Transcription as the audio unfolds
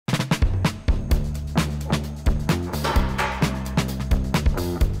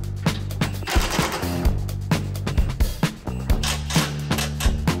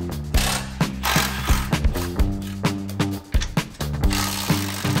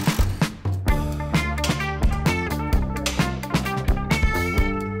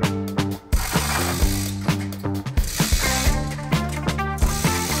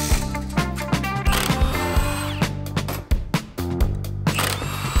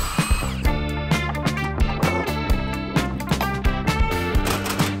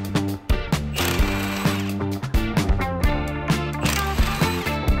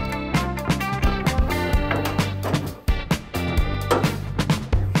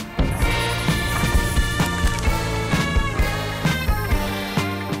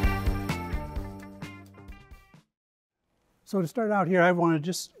So to start out here, I want to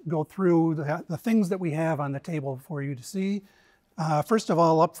just go through the things that we have on the table for you to see. First of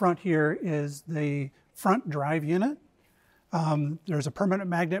all, up front here is the front drive unit. There's a permanent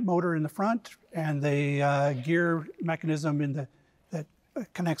magnet motor in the front and the gear mechanism that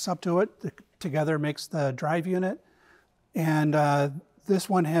connects up to it. Together makes the drive unit. And this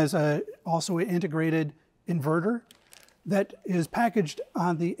one has also an integrated inverter that is packaged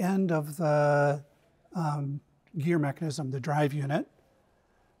on the end of the gear mechanism, the drive unit.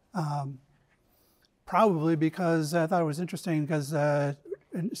 Probably because I thought it was interesting because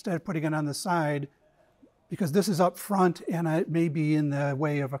instead of putting it on the side, because this is up front and it may be in the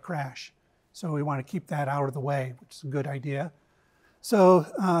way of a crash. So we want to keep that out of the way, which is a good idea.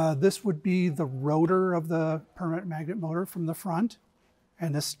 So this would be the rotor of the permanent magnet motor from the front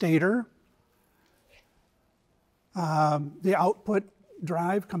and the stator. The output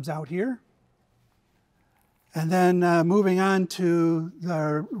drive comes out here. And then moving on to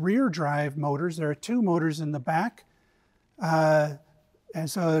the rear drive motors, there are two motors in the back. And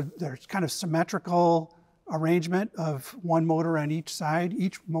so there's kind of symmetrical arrangement of one motor on each side.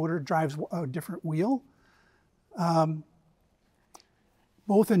 Each motor drives a different wheel.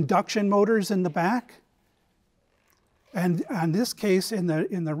 Both induction motors in the back. And in this case, in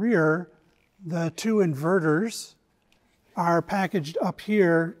the rear, the two inverters are packaged up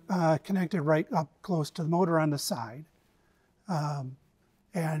here, connected right up close to the motor on the side.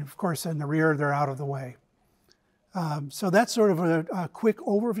 And of course, in the rear, they're out of the way. So that's sort of a quick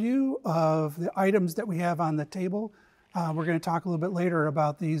overview of the items that we have on the table. We're going to talk a little bit later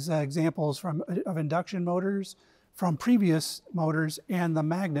about these examples of induction motors from previous motors and the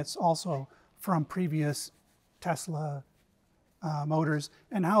magnets also from previous Tesla motors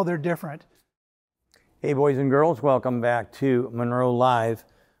and how they're different. Hey boys and girls, welcome back to Munro Live.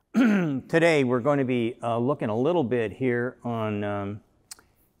 Today we're going to be looking a little bit here on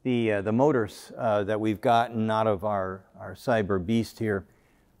the motors that we've gotten out of our Cyberbeast here.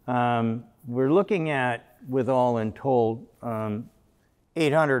 We're looking at, with all in told,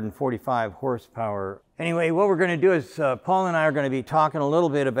 845 horsepower. Anyway, what we're going to do is Paul and I are going to be talking a little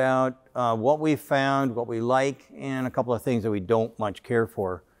bit about what we found, what we like, and a couple of things that we don't much care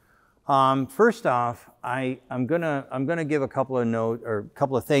for. First off, I'm gonna give a couple of notes or a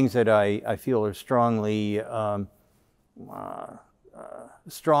couple of things that I feel are strongly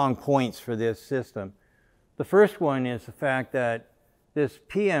strong points for this system. The first one is the fact that this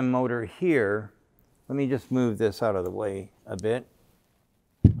PM motor here. Let me just move this out of the way a bit.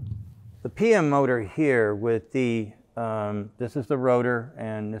 The PM motor here with the this is the rotor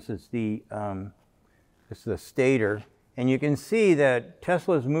and this is the stator. And you can see that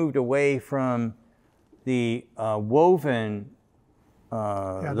Tesla's moved away from the woven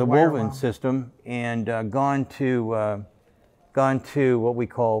system and gone to what we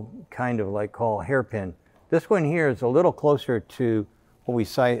call hairpin. This one here is a little closer to what we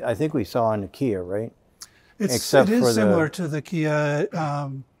saw. I think we saw in the Kia, right? It is similar to the Kia,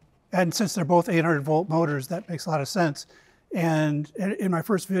 and since they're both 800-volt motors, that makes a lot of sense. And in my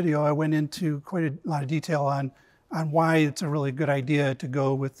first video, I went into quite a lot of detail on why it's a really good idea to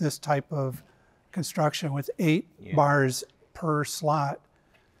go with this type of construction with 8 bars per slot.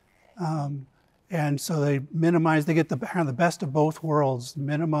 And so they get the best of both worlds,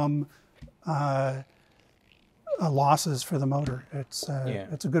 minimum losses for the motor. It's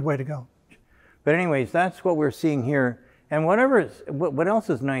a good way to go. But anyways, that's what we're seeing here. And what else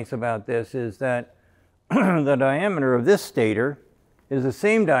is nice about this is that the diameter of this stator is the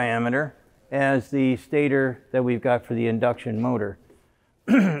same diameter as the stator that we've got for the induction motor.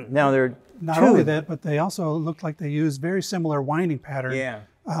 Now they're not only that, but they also look like they use very similar winding pattern. Yeah.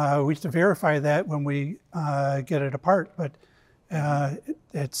 We have to verify that when we get it apart, but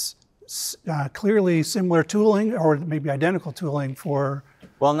it's clearly similar tooling or maybe identical tooling for.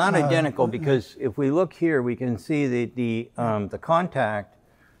 Well, not identical because if we look here, we can see the contact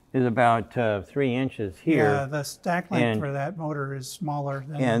is about 3 inches here. Yeah, the stack length for that motor is smaller.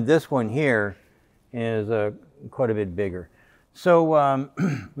 And this one here is quite a bit bigger. So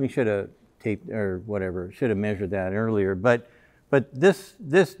we should have taped or whatever, should have measured that earlier. But this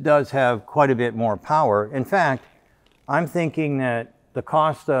does have quite a bit more power. In fact, I'm thinking that the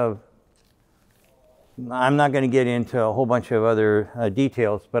cost of, I'm not going to get into a whole bunch of other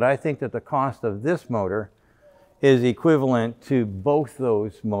details, but I think that the cost of this motor is equivalent to both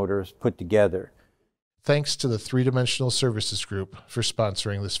those motors put together. Thanks to the 3-Dimensional Services Group for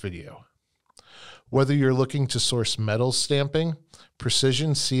sponsoring this video. Whether you're looking to source metal stamping,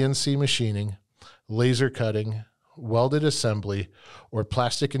 precision CNC machining, laser cutting, welded assembly, or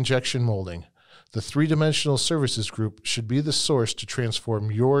plastic injection molding, The three-dimensional services group should be the source to transform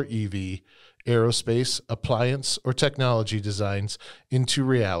your EV, aerospace, appliance, or technology designs into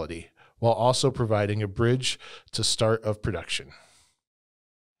reality, while also providing a bridge to start of production.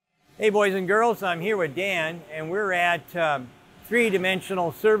 Hey boys and girls, I'm here with Dan, and we're at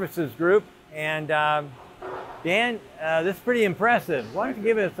Three-Dimensional Services Group. And Dan, this is pretty impressive. Why don't you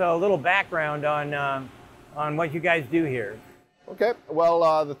give us a little background on what you guys do here? Okay,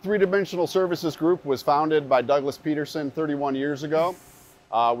 well, the Three-Dimensional Services Group was founded by Douglas Peterson 31 years ago.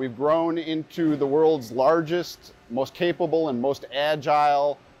 We've grown into the world's largest, most capable, and most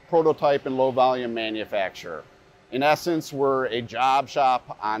agile prototype and low-volume manufacturer. In essence, we're a job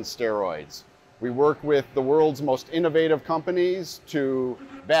shop on steroids. We work with the world's most innovative companies to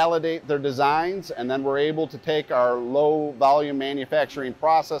validate their designs, and then we're able to take our low-volume manufacturing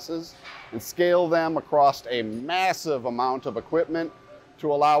processes and scale them across a massive amount of equipment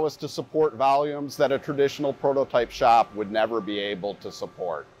to allow us to support volumes that a traditional prototype shop would never be able to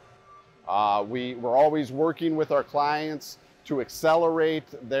support. We're always working with our clients to accelerate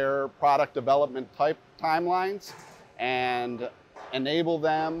their product development timelines and enable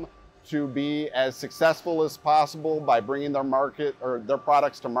them to be as successful as possible by bringing their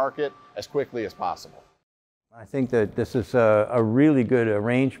products to market as quickly as possible. I think that this is a really good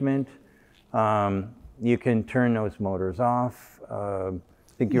arrangement. You can turn those motors off. I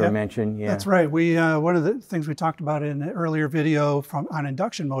think you were mentioning, yeah. That's right. One of the things we talked about in the earlier video on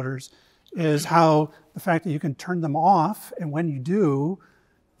induction motors is how the fact that you can turn them off, and when you do,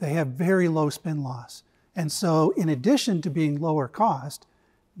 they have very low spin loss. And so in addition to being lower cost,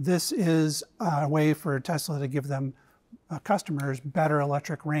 this is a way for Tesla to give them customers better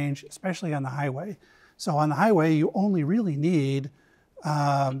electric range, especially on the highway. So on the highway, you only really need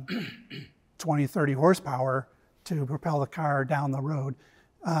 20, 30 horsepower to propel the car down the road.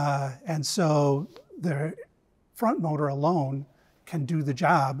 And so the front motor alone can do the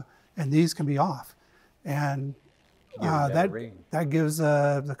job, and these can be off. And that gives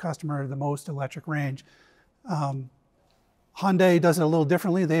the customer the most electric range. Hyundai does it a little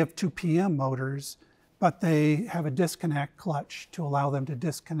differently. They have 2 PM motors, but they have a disconnect clutch to allow them to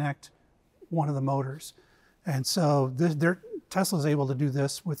disconnect one of the motors. And so Tesla's able to do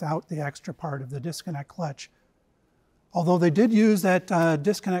this without the extra part of the disconnect clutch. Although they did use that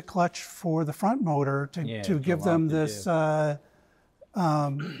disconnect clutch for the front motor to give them this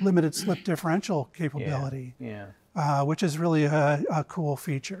limited slip differential capability, which is really a cool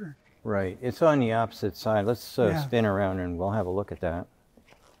feature. Right. It's on the opposite side. Let's spin around and we'll have a look at that.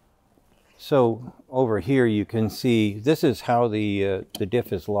 So over here you can see this is how the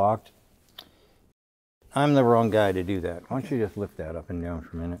diff is locked. I'm the wrong guy to do that. Why don't you just lift that up and down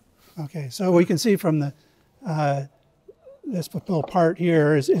for a minute? Okay. So we can see from the this little part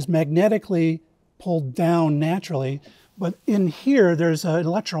here is magnetically pulled down naturally, but in here there's an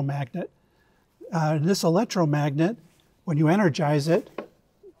electromagnet. This electromagnet, when you energize it,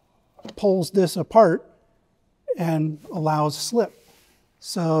 pulls this apart and allows slip.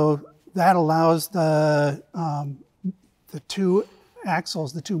 So that allows the 2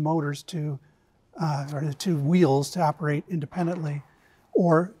 axles, the 2 motors to, or the 2 wheels to operate independently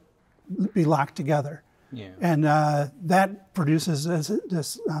or be locked together. Yeah. And that produces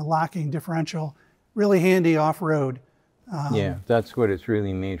this locking differential, really handy off-road. Yeah, that's what it's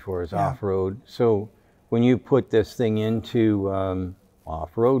really made for, is off-road. So when you put this thing into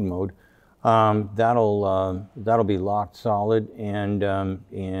off-road mode, that'll be locked solid,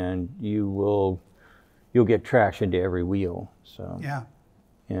 and you'll get traction to every wheel. So yeah.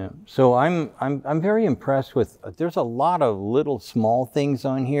 So I'm very impressed with. There's a lot of little small things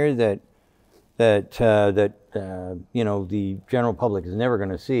on here that you know, the general public is never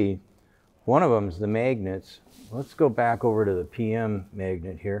going to see. One of them is the magnets. Let's go back over to the PM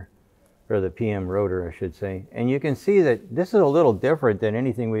magnet here, or the PM rotor, I should say. And you can see that this is a little different than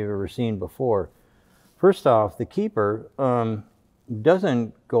anything we've ever seen before. First off, the keeper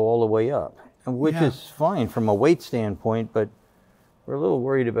doesn't go all the way up, which is fine from a weight standpoint, but we're a little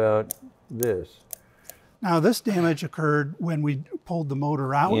worried about this. Now, this damage occurred when we pulled the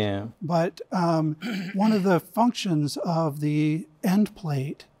motor out, but one of the functions of the end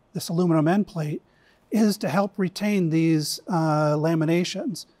plate, this aluminum end plate, is to help retain these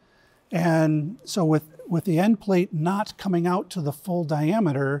laminations. And so with the end plate not coming out to the full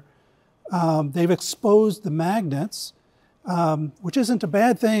diameter, they've exposed the magnets, which isn't a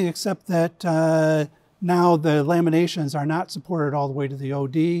bad thing, except that now the laminations are not supported all the way to the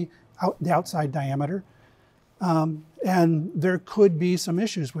OD, the outside diameter. And there could be some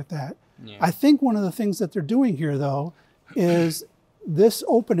issues with that. I think one of the things that they're doing here, though, is this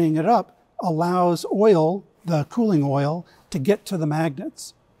opening it up allows oil, the cooling oil, to get to the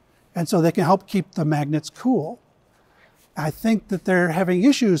magnets. And so they can help keep the magnets cool. I think that they're having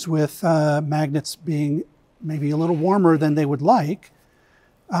issues with magnets being maybe a little warmer than they would like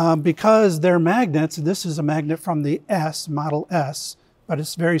because their magnets, this is a magnet from the S, Model S, but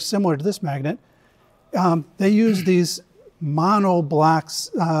it's very similar to this magnet. They use these mono blocks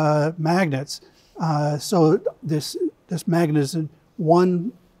magnets. So this magnet is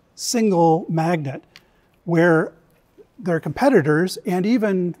one single magnet, where their competitors and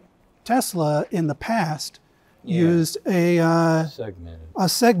even Tesla in the past used a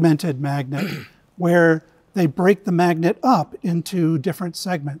segmented magnet where they break the magnet up into different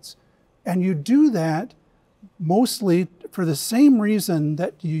segments. And you do that mostly for the same reason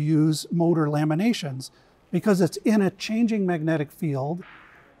that you use motor laminations, because it's in a changing magnetic field.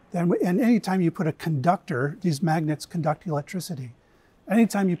 And anytime you put a conductor, these magnets conduct electricity.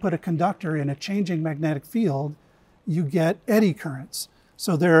 Anytime you put a conductor in a changing magnetic field, you get eddy currents.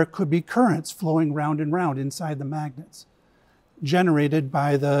 So there could be currents flowing round and round inside the magnets, generated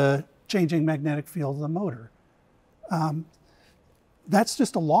by the changing magnetic field of the motor. That's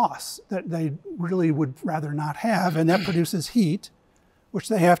just a loss that they really would rather not have, and that produces heat, which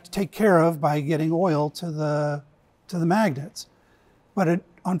they have to take care of by getting oil to the magnets. But it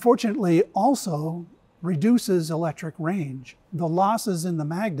unfortunately also reduces electric range. The losses in the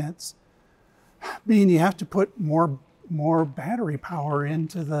magnets mean you have to put more battery power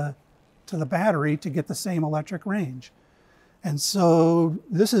into the battery to get the same electric range. And so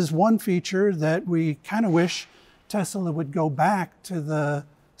this is one feature that we kind of wish Tesla would go back to the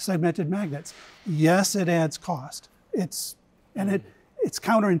segmented magnets. Yes, it adds cost. It's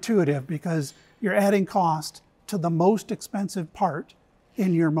counterintuitive because you're adding cost to the most expensive part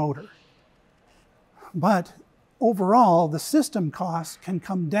in your motor. But overall, the system cost can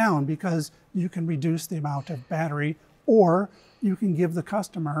come down because you can reduce the amount of battery, or you can give the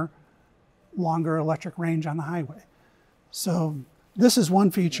customer longer electric range on the highway. So this is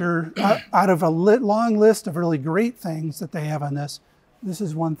one feature out of a long list of really great things that they have on this. This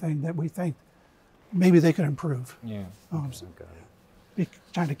is one thing that we think maybe they could improve. Yeah. So be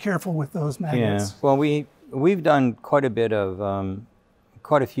kind of careful with those magnets. Yeah. Well, we've done quite a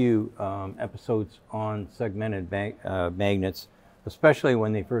few episodes on segmented magnets, especially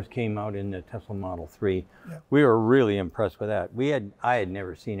when they first came out in the Tesla Model 3. Yeah. We were really impressed with that. I had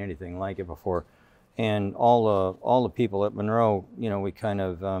never seen anything like it before. And all the people at Munro, we kind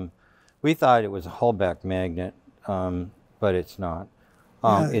of, we thought it was a hullback magnet, but it's not.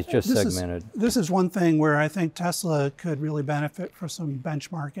 It's just segmented. This is one thing where I think Tesla could really benefit from some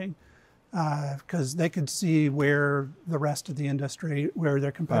benchmarking, because they could see where the rest of the industry, where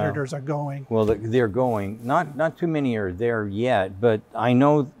their competitors are going. Well, they're going. Not too many are there yet, but I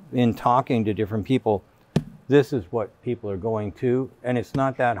know in talking to different people, this is what people are going to, and it's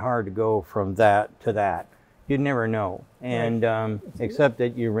not that hard to go from that to that. You'd never know, and right. Except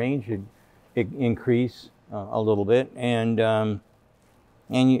that your range should increase a little bit, and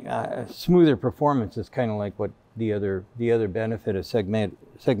smoother performance is kind of like what the other benefit of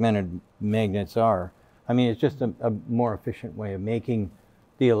segmented magnets are. I mean, it's just a more efficient way of making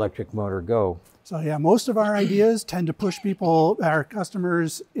the electric motor go. So yeah, most of our ideas tend to push our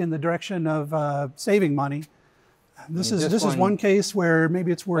customers in the direction of saving money. This is one case where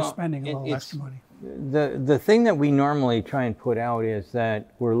maybe it's worth spending a little extra money. The thing that we normally try and put out is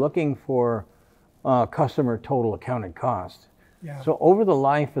that we're looking for customer total accounted cost. Yeah. So over the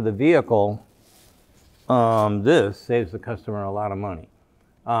life of the vehicle, this saves the customer a lot of money.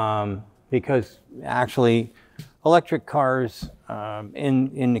 Because actually electric cars,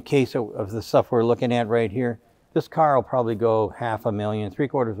 in the case of the stuff we're looking at right here, this car will probably go 500,000,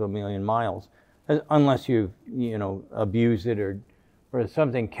 750,000 miles, unless you abuse it or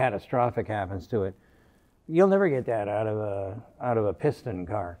something catastrophic happens to it. You'll never get that out of a piston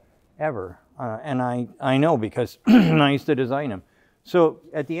car, ever. And I know because I used to design them. So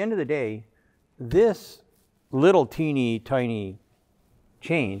at the end of the day, this little teeny tiny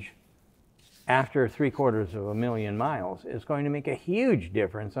change after 750,000 miles is going to make a huge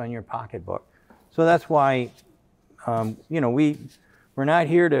difference on your pocketbook. So that's why, we're not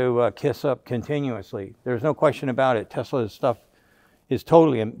here to kiss up continuously. There's no question about it. Tesla's stuff is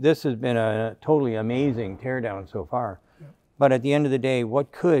this has been a totally amazing teardown so far. Yeah. But at the end of the day,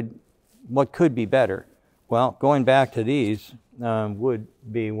 what could be better? Well, going back to these would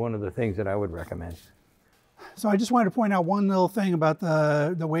be one of the things that I would recommend. So I just wanted to point out one little thing about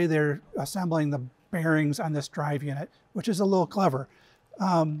the way they're assembling the bearings on this drive unit, which is a little clever.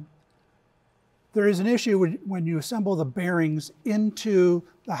 there is an issue when you assemble the bearings into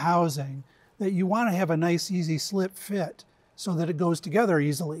the housing that you want to have a nice, easy slip fit so that it goes together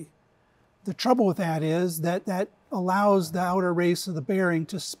easily. The trouble with that is that that allows the outer race of the bearing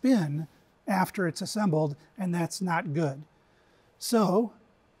to spin after it's assembled, and that's not good. So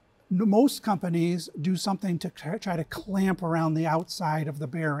most companies do something to try to clamp around the outside of the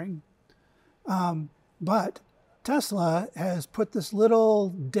bearing. But Tesla has put this little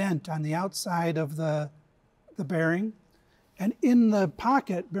dent on the outside of the bearing, and in the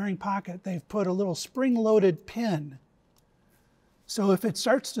pocket, bearing pocket, they've put a little spring-loaded pin. So if it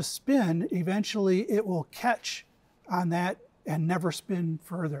starts to spin, eventually it will catch on that and never spin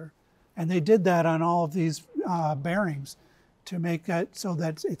further. And they did that on all of these bearings to make that so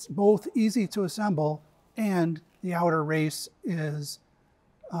that it's both easy to assemble and the outer race is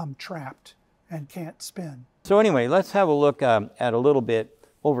trapped and can't spin. So anyway, let's have a look at a little bit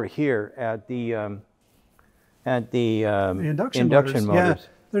over here at the induction motors.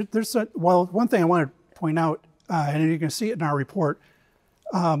 Yeah, well, one thing I want to point out, and you can see it in our report,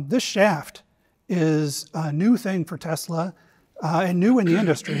 this shaft is a new thing for Tesla and new in the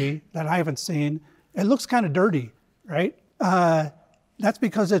industry that I haven't seen. It looks kind of dirty, right? That's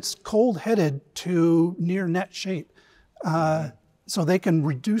because it's cold-headed to near net shape. So they can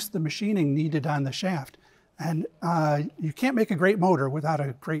reduce the machining needed on the shaft. And you can't make a great motor without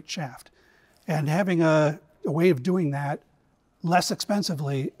a great shaft. And having a way of doing that less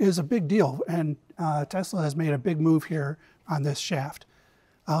expensively is a big deal. And Tesla has made a big move here on this shaft.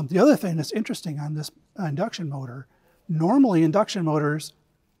 The other thing that's interesting on this induction motor, normally induction motors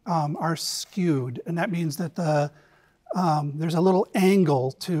are skewed. And that means that there's a little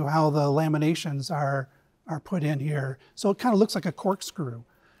angle to how the laminations are put in here. So it kind of looks like a corkscrew.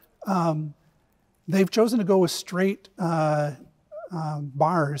 They've chosen to go with straight bars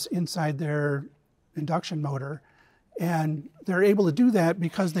inside their induction motor. And they're able to do that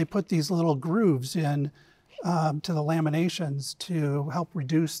because they put these little grooves in to the laminations to help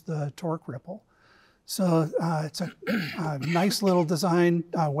reduce the torque ripple. So it's a nice little design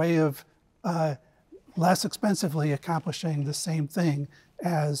way of less expensively accomplishing the same thing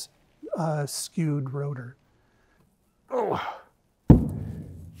as a skewed rotor. Oh.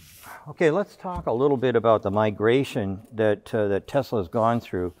 Okay, let's talk a little bit about the migration that that Tesla has gone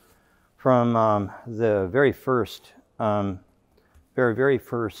through from the very first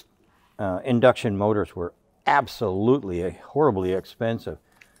induction motors were absolutely horribly expensive.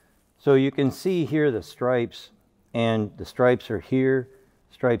 So you can see here the stripes, and the stripes are here,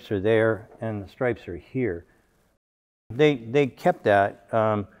 stripes are there, and the stripes are here. They kept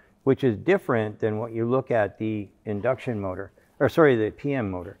that, which is different than what you look at the induction motor, or sorry, the PM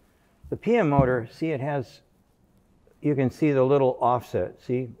motor. The PM motor, see, it has, you can see the little offset.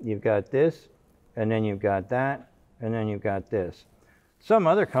 See, you've got this, and then you've got that, and then you've got this. Some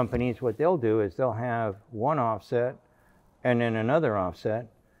other companies, what they'll do is they'll have one offset, and then another offset,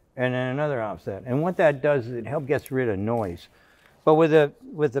 and then another offset. And what that does is it gets rid of noise. But with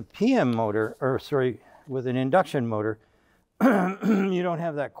a PM motor, or sorry, with an induction motor, you don't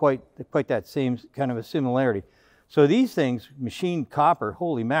have that quite that same kind of a similarity. So these things, machined copper,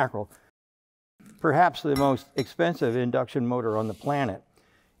 holy mackerel, perhaps the most expensive induction motor on the planet.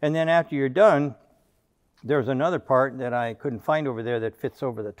 And then after you're done, there's another part that I couldn't find over there that fits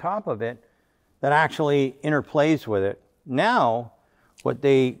over the top of it that actually interplays with it. Now, what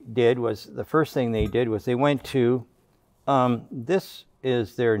they did was, the first thing they did was they went to, this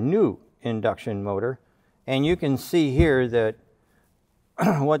is their new induction motor. And you can see here that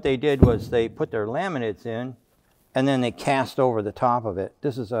what they did was they put their laminates in, and then they cast over the top of it.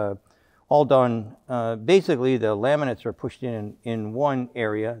 This is all done, basically the laminates are pushed in one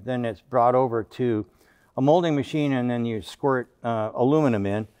area, then it's brought over to a molding machine, and then you squirt aluminum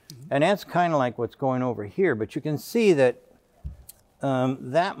in. And that's kind of like what's going over here. But you can see that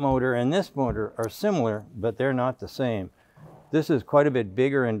that motor and this motor are similar, but they're not the same. This is quite a bit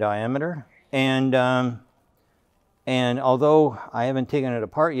bigger in diameter. And although I haven't taken it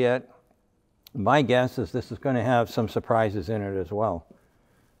apart yet, my guess is this is going to have some surprises in it as well.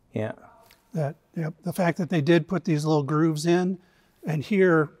 Yeah. The fact that they did put these little grooves in, and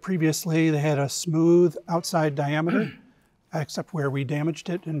here previously they had a smooth outside diameter, except where we damaged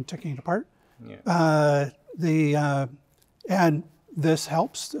it in taking it apart. Yeah. And this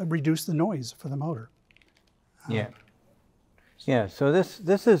helps reduce the noise for the motor. Yeah. Yeah. So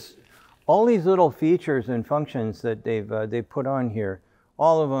this is all these little features and functions that they've put on here.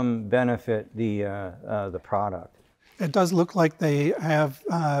 All of them benefit the product. It does look like they have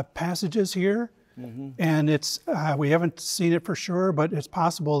passages here And it's we haven't seen it for sure, but it's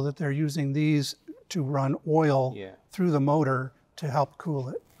possible that they're using these to run oil through the motor to help cool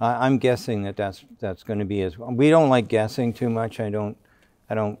it. I'm guessing that that's going to be as well. We don't like guessing too much. I don't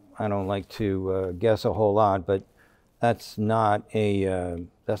like to guess a whole lot, but that's not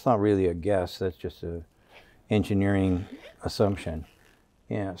really a guess. That's just a engineering assumption.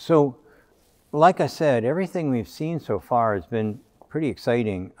 Yeah. So, like I said, everything we've seen so far has been pretty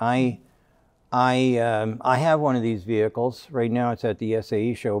exciting. I have one of these vehicles right now. It's at the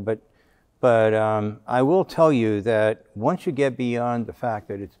SAE show, but I will tell you that once you get beyond the fact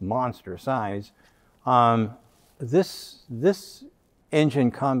that it's monster size, this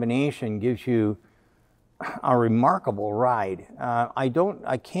engine combination gives you a remarkable ride. I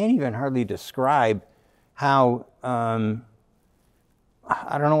can't even hardly describe how, I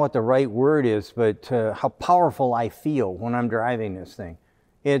don't know what the right word is, but how powerful I feel when I'm driving this thing.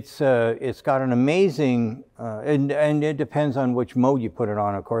 It's got an amazing, and it depends on which mode you put it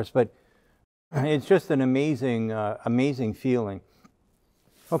on, of course, but it's just an amazing, amazing feeling.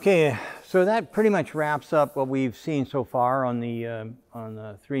 Okay, so that pretty much wraps up what we've seen so far on the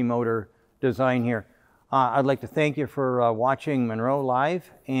three-motor design here. I'd like to thank you for watching Munro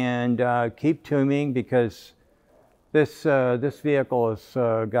Live, and keep tuning, because this vehicle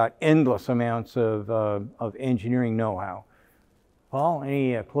has got endless amounts of engineering know-how. Paul,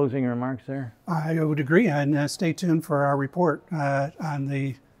 any closing remarks there? I would agree, and stay tuned for our report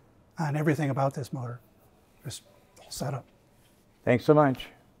on everything about this motor, this whole setup. Thanks so much.